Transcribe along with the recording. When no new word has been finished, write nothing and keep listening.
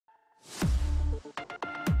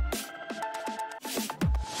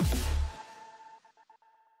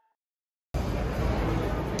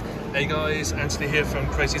Hey guys, Anthony here from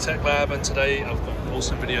CrazyTechLab, and today I've got an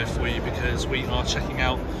awesome video for you because we are checking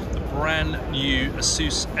out the brand new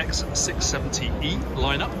ASUS X670E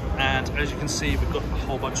lineup. And as you can see, we've got a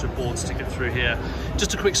whole bunch of boards to get through here.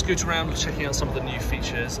 Just a quick scoot around, checking out some of the new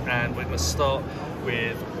features, and we're going to start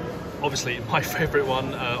with obviously my favorite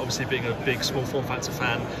one, obviously being a big small form factor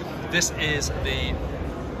fan. This is the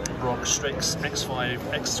ROG STRIX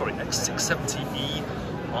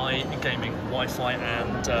X670E-I gaming Wi-Fi,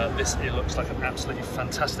 and it looks like an absolutely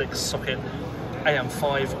fantastic Socket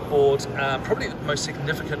AM5 board. Probably the most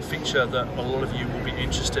significant feature that a lot of you will be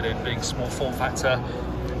interested in, being small form factor.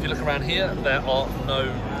 If you look around here, there are no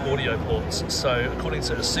audio ports. So according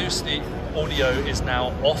to ASUS, the audio is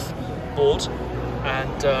now off board,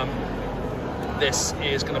 and this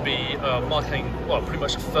is going to be marking, well, pretty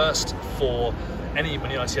much a first for any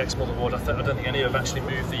mini-ITX motherboard. I don't think any have actually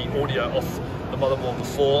moved the audio off the motherboard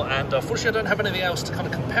before, and unfortunately I don't have anything else to kind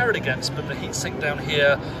of compare it against, but the heatsink down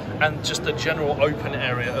here and just the general open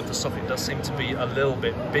area of the socket does seem to be a little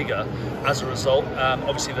bit bigger as a result.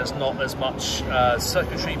 Obviously there's not as much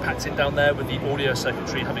circuitry packed in down there, with the audio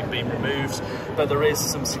circuitry having been removed, but there is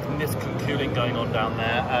some significant cooling going on down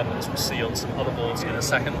there, as we'll see on some other boards in a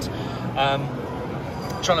second.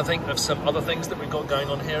 Trying to think of some other things that we've got going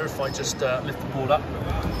on here. If I just lift the board up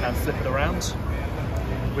and flip it around,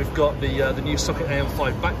 we've got the new Socket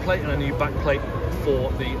AM5 backplate and a new backplate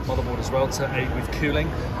for the motherboard as well to aid with cooling.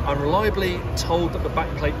 I'm reliably told that the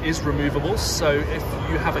backplate is removable, so if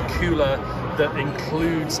you have a cooler that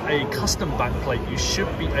includes a custom backplate, you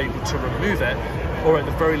should be able to remove it, or at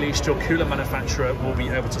the very least your cooler manufacturer will be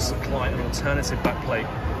able to supply an alternative backplate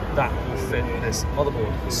that will fit this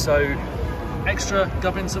motherboard. So extra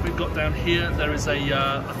gubbins that we've got down here, there is a,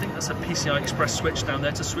 I think that's a PCI Express switch down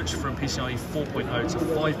there to switch from PCIe 4.0 to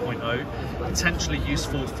 5.0, potentially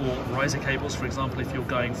useful for Ryzen cables, for example, if you're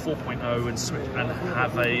going 4.0 and switch and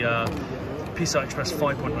have a PCI Express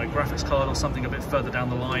 5.0 graphics card or something a bit further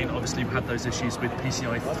down the line. Obviously we've had those issues with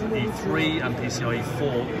PCIe 3 and PCIe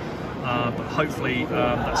 4, but hopefully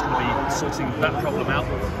that's going to be sorting that problem out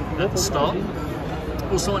at the start.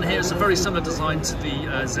 Also on here, it's a very similar design to the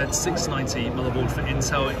Z690 motherboard for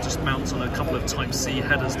Intel. It just mounts on a couple of Type-C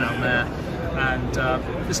headers down there, and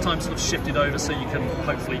this time sort of shifted over so you can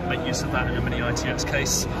hopefully make use of that in a mini-ITX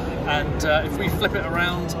case. And if we flip it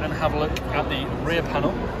around and have a look at the rear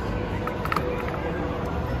panel,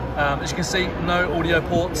 as you can see, no audio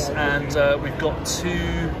ports, and we've got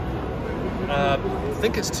two, I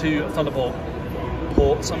think it's two Thunderbolt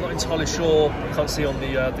ports. I'm not entirely sure, can't see on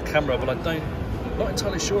the camera, but I'm not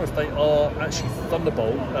entirely sure if they are actually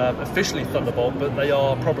Thunderbolt, officially Thunderbolt, but they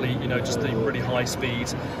are probably, you know, just the really high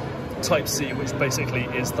speed Type-C, which basically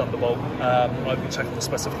is Thunderbolt. I will check on the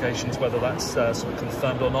specifications whether that's sort of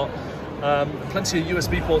confirmed or not. Plenty of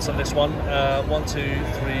USB ports on this one, 1, 2,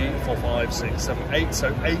 3, 4, 5, 6, 7, 8,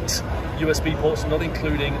 so 8 USB ports, not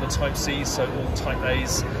including the Type-C, so all Type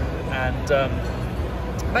A's, and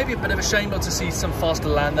maybe a bit of a shame not to see some faster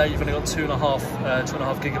LAN there. You've only got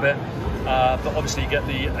 2.5 gigabit. But obviously you get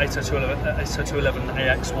the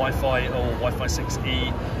 802.11ax Wi-Fi or Wi-Fi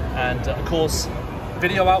 6E, and of course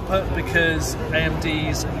video output, because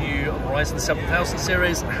AMD's new Ryzen 7000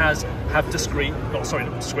 series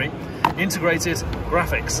integrated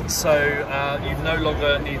graphics, so you no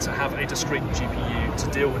longer need to have a discrete GPU to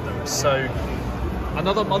deal with them. So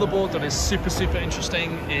another motherboard that is super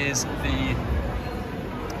interesting is the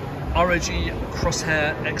ROG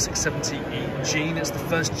Crosshair X670E Gene. It's the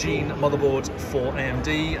first Gene motherboard for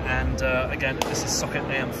AMD, and again, this is Socket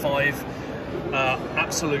AM5.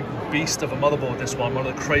 Absolute beast of a motherboard, this one of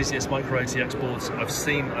the craziest micro ATX boards I've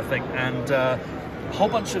seen, I think, and a whole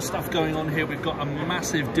bunch of stuff going on here. We've got a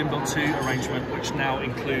massive DIMM.2 arrangement, which now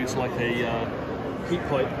includes like a heat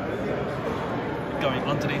pipe going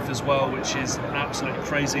underneath as well, which is absolutely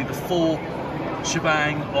crazy. The full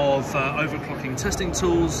shebang of overclocking testing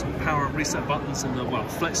tools, power and reset buttons, and the, well,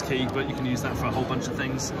 flex key, but you can use that for a whole bunch of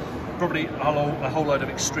things. Probably a whole load of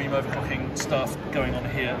extreme overclocking stuff going on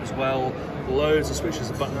here as well. Loads of switches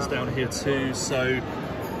and buttons down here too. So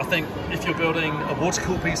I think if you're building a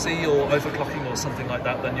water-cooled PC or overclocking or something like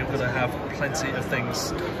that, then you're going to have plenty of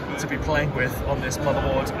things to be playing with on this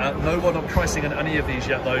motherboard. No one on pricing on any of these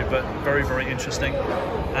yet though, but very interesting.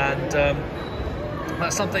 And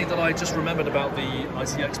that's something that I just remembered about the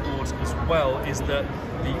ITX board as well, is that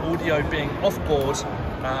the audio being off board,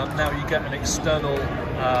 now you get an external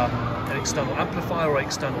amplifier or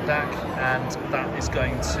external DAC, and that is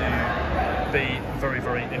going to be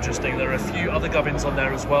very interesting. There are a few other gubbins on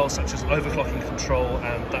there as well, such as overclocking control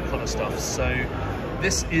and that kind of stuff. So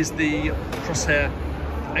this is the Crosshair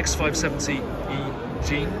X670E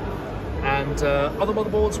Gene. And other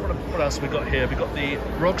motherboards, what else have we got here? We've got the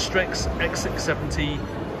ROG STRIX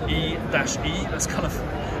X670E-I. That's kind of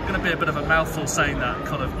going to be a bit of a mouthful saying that,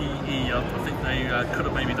 kind of EE. I think they could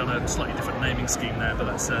have maybe done a slightly different naming scheme there, but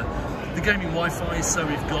that's the gaming Wi-Fi. So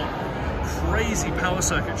we've got crazy power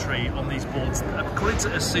circuitry on these boards. According to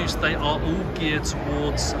ASUS, they are all geared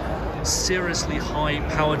towards seriously high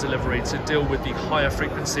power delivery to deal with the higher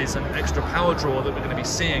frequencies and extra power draw that we're going to be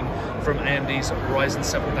seeing from AMD's Ryzen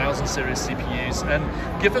 7000 series CPUs. And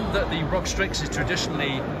given that the ROG STRIX is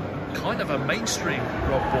traditionally kind of a mainstream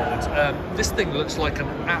ROG board, this thing looks like an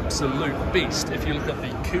absolute beast. If you look at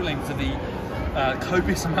the cooling for the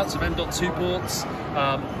copious amounts of M.2 ports,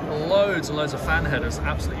 loads and loads of fan headers,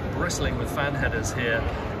 absolutely bristling with fan headers here.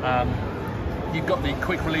 You've got the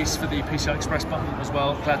quick release for the PCI Express button as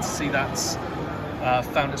well. Glad to see that's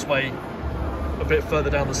found its way a bit further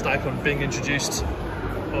down the stack on being introduced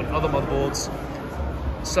on other motherboards.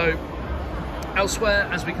 So elsewhere,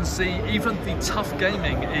 as we can see, even the tough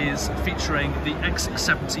gaming is featuring the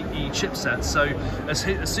X670E chipset. So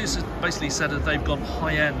ASUS has basically said that they've gone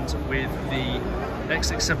high-end with the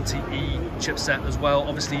X670E chipset as well.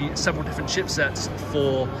 Obviously, several different chipsets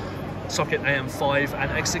for Socket AM5,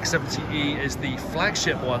 and X670E is the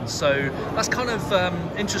flagship one. So that's kind of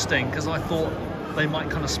interesting, because I thought they might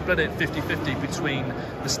kind of split it 50-50 between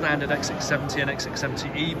the standard X670 and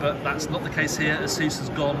X670E, but that's not the case here. ASUS has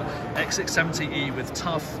gone X670E with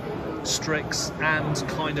tough, Strix, and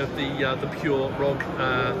kind of the pure ROG,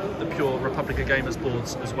 the pure Republica Gamers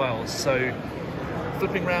boards as well. So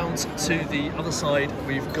flipping round to the other side,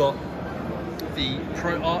 we've got the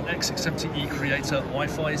ProArt X670E Creator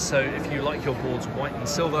Wi-Fi. So if you like your boards white and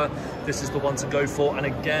silver, this is the one to go for. And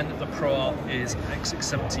again, the ProArt is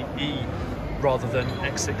X670E rather than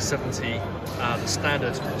X670, the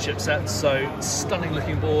standard chipset. So stunning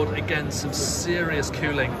looking board. Again, some serious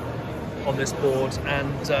cooling on this board,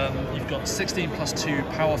 and you've got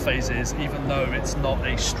 16+2 power phases, even though it's not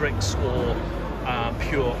a Strix or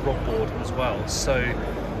pure ROG board as well. So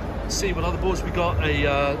see what other boards we got.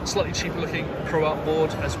 A slightly cheaper looking ProArt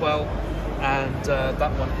board as well, and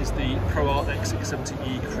that one is the ProArt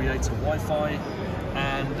X670E Creator Wi-Fi.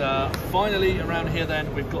 And finally around here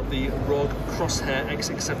then we've got the ROG Crosshair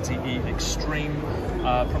X670E Extreme,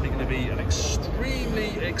 probably going to be an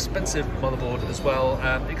extremely expensive motherboard as well.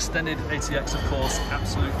 Extended ATX, of course,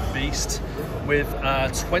 absolute beast, with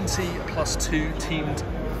 20+2 teamed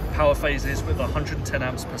power phases with 110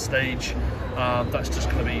 amps per stage. That's just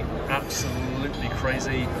going to be absolutely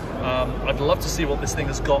crazy. I'd love to see what this thing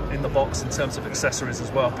has got in the box in terms of accessories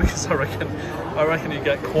as well, because I reckon you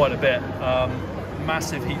get quite a bit.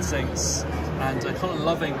 Massive heat sinks, and kind of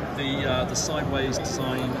loving the sideways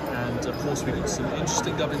design, and of course we've got some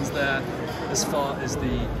interesting gubbins there as far as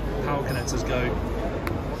the power connectors go.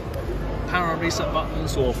 Power and reset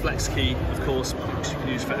buttons, or flex key, of course, which you can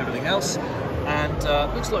use for everything else. And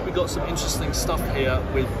looks like we've got some interesting stuff here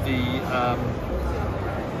with the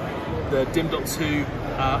DIMM.2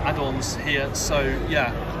 add-ons here. So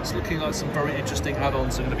yeah, it's looking like some very interesting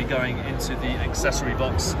add-ons are going to be going into the accessory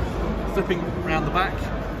box. Flipping around the back,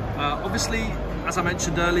 obviously, as I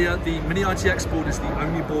mentioned earlier, the mini-ITX board is the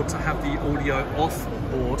only board to have the audio off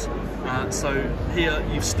board. So here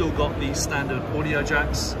you've still got the standard audio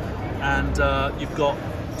jacks, and you've got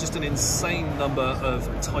just an insane number of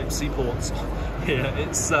Type-C ports here.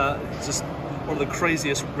 It's just one of the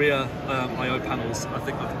craziest rear I/O panels I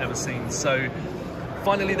think I've ever seen. So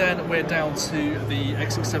finally then, we're down to the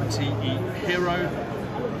X670E Hero.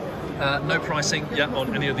 No pricing yet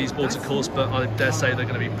on any of these boards, of course, but I dare say they're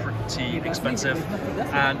going to be pretty expensive.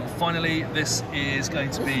 And finally, this is going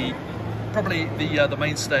to be probably the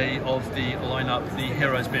mainstay of the lineup. The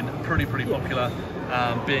Hero's been pretty popular,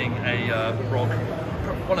 being a ROG,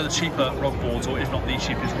 one of the cheaper ROG boards, or if not the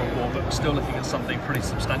cheapest ROG board, but we're still looking at something pretty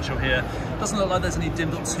substantial here. Doesn't look like there's any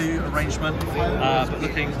DIMM.2 arrangement, but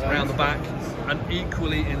looking around the back, an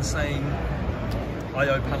equally insane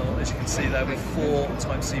I/O panel, as you can see there, with 4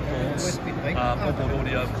 Type-C ports, onboard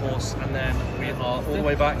audio, of course, and then we are all the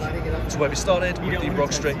way back to where we started with the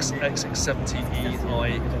ROG STRIX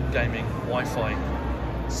X670E-I gaming Wi-Fi.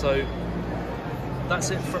 So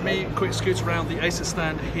that's it from me. Quick scoot around the ASUS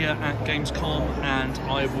stand here at Gamescom, and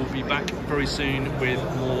I will be back very soon with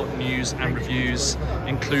more news and reviews,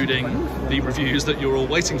 including the reviews that you're all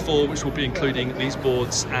waiting for, which will be including these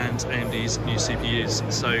boards and AMD's new CPUs.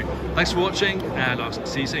 So thanks for watching, and I'll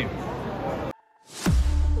see you soon.